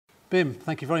Bim,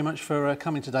 thank you very much for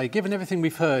coming today. Given everything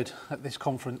we've heard at this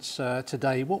conference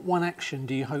today, what one action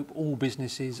do you hope all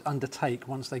businesses undertake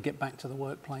once they get back to the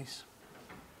workplace?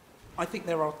 I think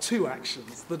there are two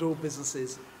actions that all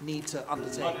businesses need to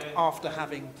undertake after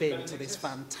having been to this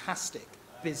fantastic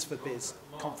biz4Biz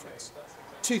conference.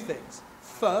 Two things.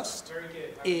 First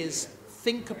is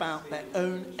think about their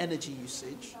own energy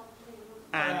usage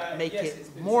and make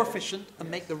it more efficient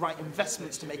and make the right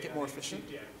investments to make it more efficient.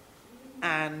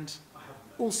 And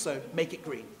also make it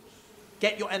green.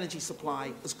 Get your energy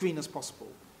supply as green as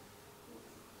possible.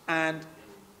 And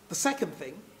the second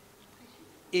thing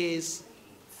is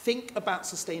think about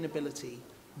sustainability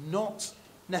not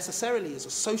necessarily as a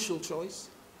social choice,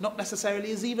 not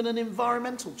necessarily as even an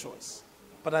environmental choice,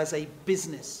 but as a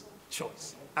business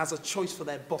choice, as a choice for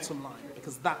their bottom line,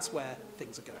 because that's where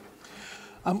things are going.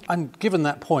 And given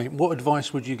that point, what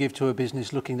advice would you give to a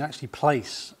business looking to actually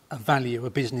place a value, a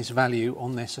business value,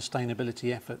 on their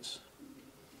sustainability efforts?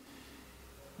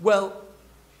 Well,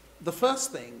 the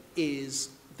first thing is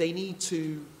they need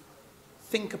to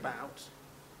think about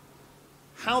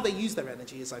how they use their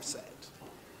energy, as I've said,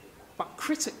 but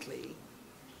critically,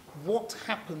 what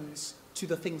happens to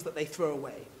the things that they throw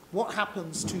away? What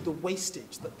happens to the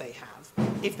wastage that they have,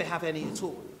 if they have any at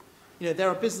all? You know, there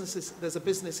are businesses, there's a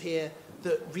business here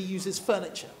that reuses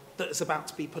furniture that is about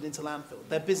to be put into landfill.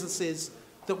 There are businesses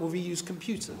that will reuse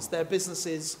computers. There are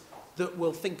businesses that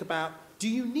will think about, do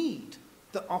you need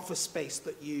the office space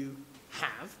that you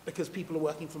have because people are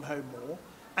working from home more?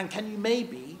 And can you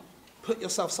maybe put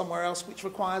yourself somewhere else which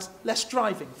requires less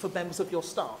driving for members of your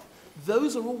staff?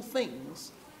 Those are all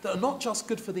things that are not just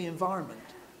good for the environment,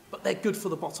 but they're good for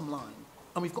the bottom line.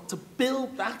 And we've got to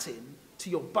build that in to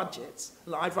your budgets.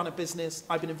 Like, I've run a business,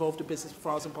 I've been involved in business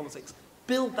before I was in politics.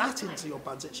 Build that into your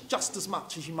budgets just as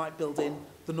much as you might build in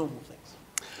the normal things.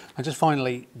 And just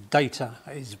finally, data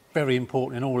is very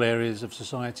important in all areas of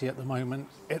society at the moment.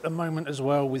 At the moment as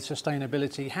well with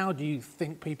sustainability, how do you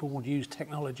think people would use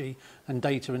technology and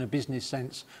data in a business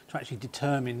sense to actually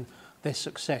determine their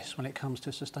success when it comes to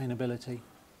sustainability?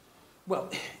 Well,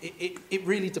 it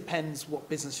really depends what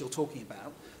business you're talking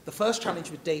about. The first challenge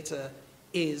with data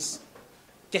is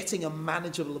getting a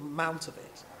manageable amount of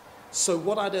it. So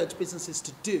what I'd urge businesses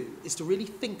to do is to really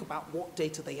think about what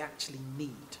data they actually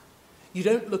need. You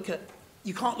can't look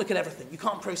at everything. You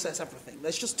can't process everything.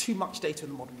 There's just too much data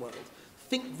in the modern world.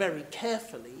 Think very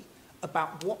carefully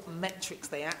about what metrics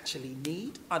they actually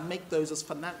need and make those as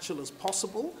financial as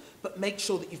possible, but make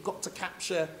sure that you've got to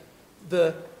capture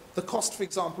the cost, for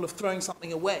example, of throwing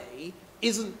something away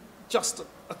isn't just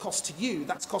a cost to you,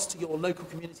 that's cost to your local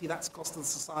community, that's cost to the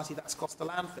society, that's cost to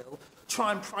landfill.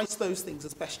 Try and price those things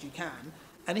as best you can.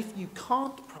 And if you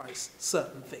can't price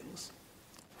certain things,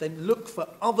 then look for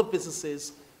other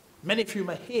businesses, many of whom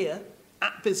are here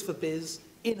at biz4Biz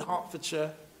in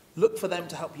Hertfordshire. Look for them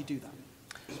to help you do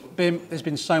that. Bim, there's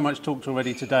been so much talked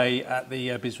already today at the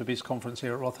biz4Biz conference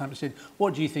here at Rothamsted.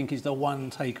 What do you think is the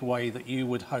one takeaway that you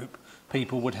would hope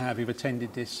people would have who've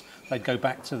attended this, they'd go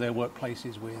back to their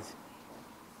workplaces with?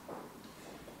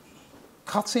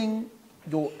 Cutting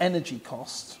your energy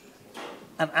costs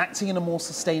and acting in a more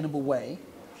sustainable way,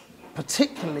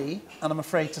 particularly, and I'm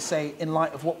afraid to say, in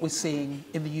light of what we're seeing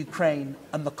in the Ukraine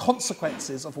and the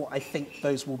consequences of what I think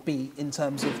those will be in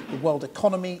terms of the world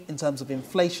economy, in terms of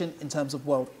inflation, in terms of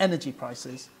world energy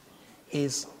prices,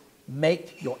 is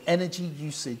make your energy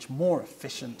usage more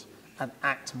efficient and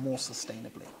act more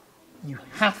sustainably. You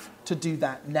have to do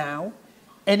that now.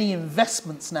 Any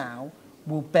investments now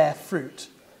will bear fruit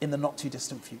in the not too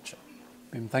distant future.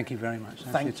 Bim, thank you very much.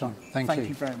 Thank you. Thank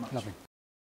you very much. Lovely.